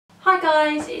Hi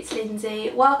guys, it's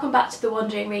Lindsay. Welcome back to The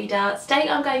Wandering Reader. Today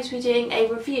I'm going to be doing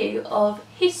a review of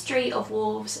History of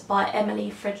Wolves by Emily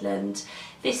Fridland.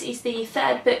 This is the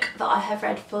third book that I have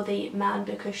read for the Man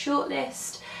Booker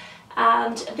shortlist,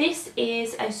 and this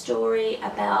is a story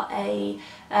about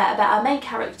our main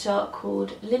character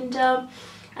called Linda,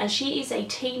 and she is a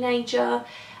teenager,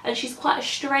 and she's quite a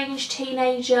strange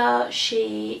teenager.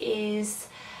 She is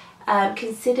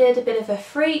considered a bit of a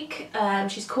freak.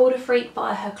 She's called a freak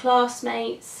by her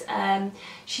classmates.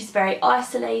 She's very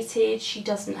isolated. She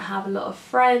doesn't have a lot of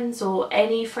friends, or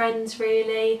any friends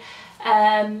really.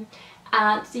 And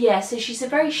yeah, so she's a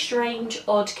very strange,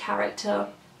 odd character.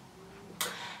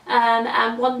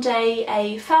 And one day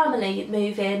a family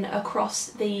move in across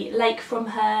the lake from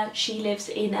her. She lives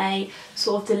in a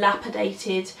sort of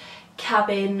dilapidated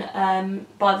cabin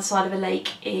by the side of a lake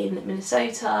in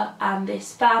Minnesota, and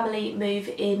this family move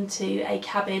into a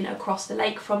cabin across the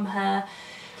lake from her,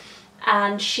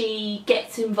 and she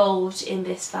gets involved in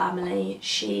this family.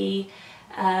 She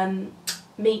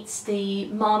meets the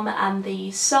mum and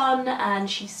the son, and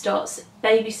she starts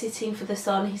babysitting for the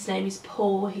son. His name is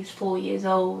Paul, he's 4 years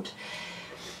old.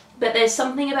 But there's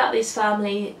something about this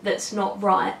family that's not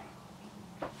right,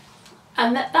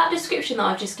 and that description that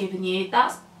I've just given you,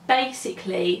 that's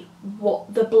basically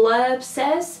what the blurb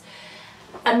says.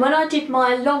 And when I did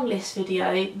my long list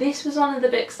video, this was one of the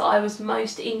books that I was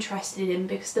most interested in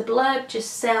because the blurb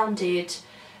just sounded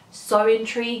so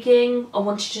intriguing. I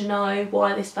wanted to know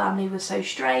why this family was so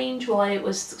strange, why it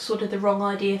was sort of the wrong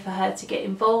idea for her to get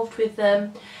involved with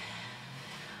them.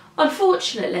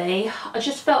 Unfortunately, I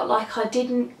just felt like I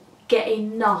didn't get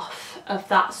enough of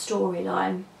that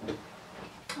storyline.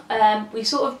 We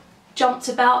sort of jumped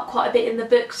about quite a bit in the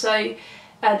book, so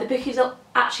the book is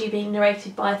actually being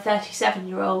narrated by a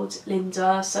 37-year-old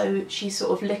Linda, so she's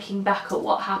sort of looking back at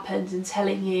what happened and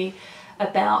telling you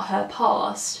about her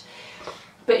past.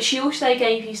 But she also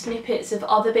gave you snippets of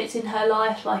other bits in her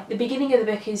life. Like the beginning of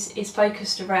the book is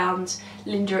focused around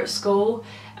Linda at school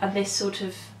and this sort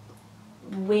of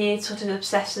weird sort of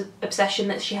obsession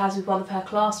that she has with one of her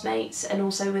classmates, and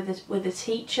also with a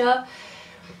teacher.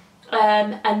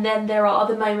 And then there are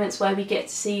other moments where we get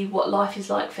to see what life is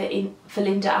like for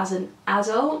Linda as an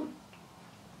adult.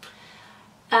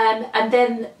 And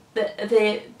then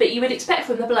but you would expect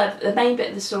from the blurb that the main bit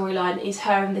of the storyline is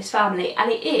her and this family, and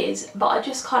it is, but I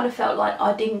just kind of felt like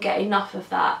I didn't get enough of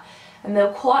that, and there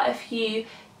were quite a few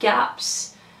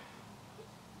gaps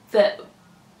that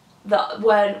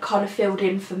weren't kind of filled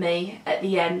in for me at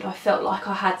the end. I felt like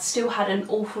I still had an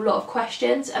awful lot of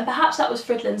questions, and perhaps that was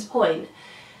Fridland's point,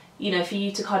 you know, for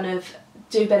you to kind of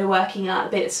do a bit of working out, a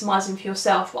bit of surmising for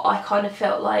yourself. But I kind of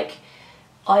felt like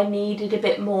I needed a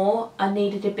bit more. I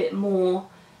needed a bit more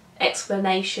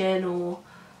explanation, or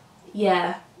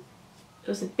yeah, it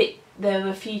was a bit, there were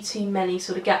a few too many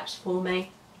sort of gaps for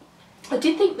me. I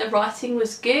did think the writing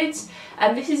was good,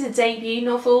 and this is a debut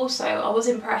novel, so I was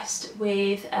impressed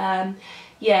with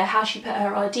yeah, how she put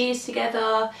her ideas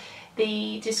together.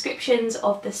 The descriptions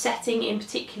of the setting in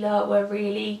particular were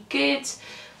really good.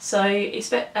 So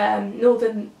it's I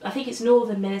think it's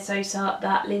northern Minnesota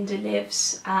that Linda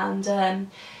lives, and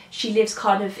she lives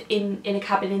kind of in a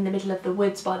cabin in the middle of the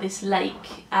woods by this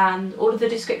lake, and all of the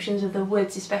descriptions of the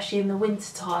woods, especially in the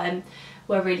winter time,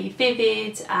 were really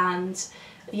vivid, and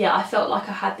yeah, I felt like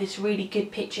I had this really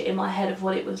good picture in my head of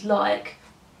what it was like.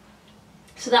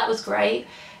 So that was great.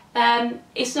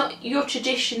 It's not your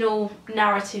traditional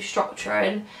narrative structure,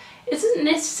 and it doesn't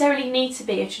necessarily need to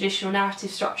be a traditional narrative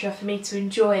structure for me to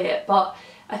enjoy it, but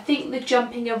I think the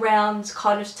jumping around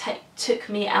kind of took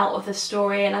me out of the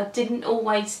story, and I didn't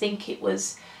always think it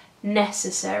was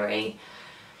necessary.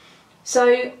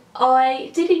 So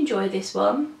I did enjoy this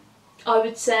one. I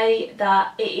would say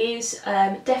that it is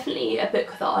definitely a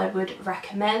book that I would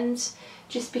recommend,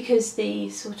 just because the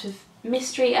sort of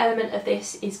mystery element of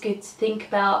this is good to think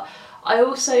about. I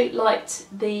also liked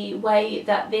the way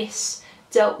that this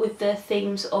dealt with the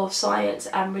themes of science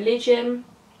and religion.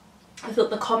 I thought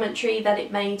the commentary that it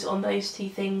made on those two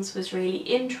things was really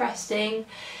interesting.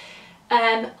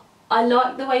 I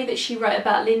like the way that she wrote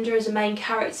about Linda as a main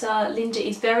character. Linda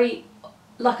is very,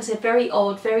 like I said, very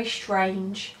odd, very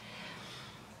strange.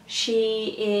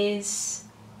 She is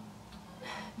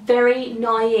very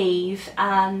naive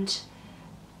and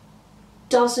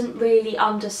doesn't really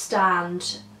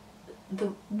understand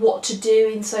what to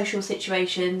do in social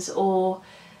situations, or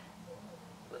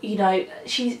you know,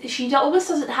 she almost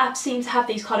doesn't seem to have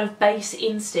these kind of base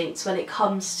instincts when it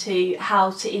comes to how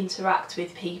to interact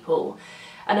with people.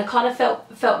 And I kind of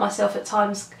felt myself at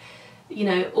times, you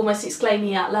know, almost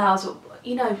exclaiming out loud,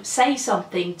 you know, say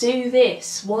something, do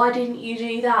this, why didn't you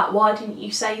do that, why didn't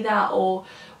you say that, or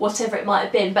whatever it might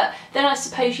have been. But then I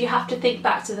suppose you have to think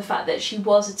back to the fact that she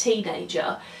was a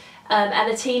teenager,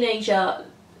 and a teenager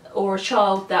or a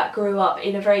child that grew up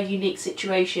in a very unique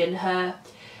situation.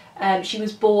 She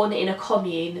was born in a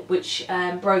commune which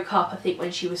broke up, I think,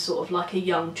 when she was sort of like a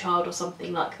young child or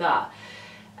something like that,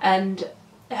 and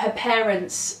her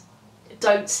parents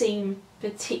don't seem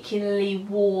particularly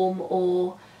warm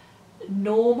or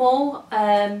normal.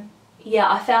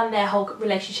 Yeah, I found their whole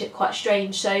relationship quite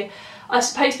strange. So I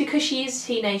suppose because she is a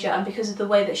teenager and because of the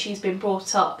way that she's been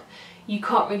brought up, you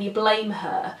can't really blame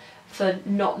her for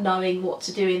not knowing what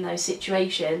to do in those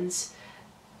situations.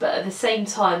 But at the same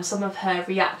time, some of her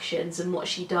reactions and what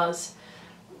she does,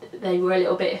 they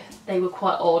were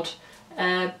quite odd.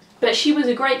 But she was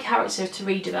a great character to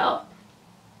read about.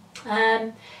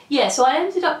 Yeah, so I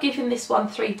ended up giving this one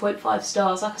 3.5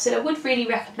 stars. Like I said, I would really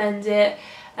recommend it.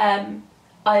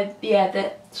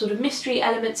 The sort of mystery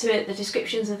element to it, the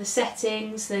descriptions of the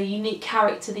settings, the unique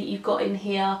character that you've got in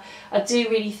here, I do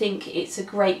really think it's a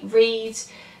great read.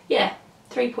 Yeah,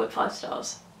 3.5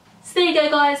 stars. So there you go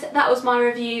guys, that was my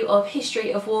review of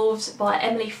History of Wolves by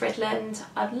Emily Fridland.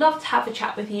 I'd love to have a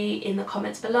chat with you in the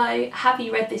comments below. Have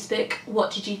you read this book?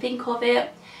 What did you think of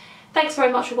it? Thanks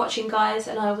very much for watching guys,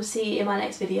 and I will see you in my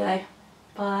next video.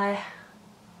 Bye.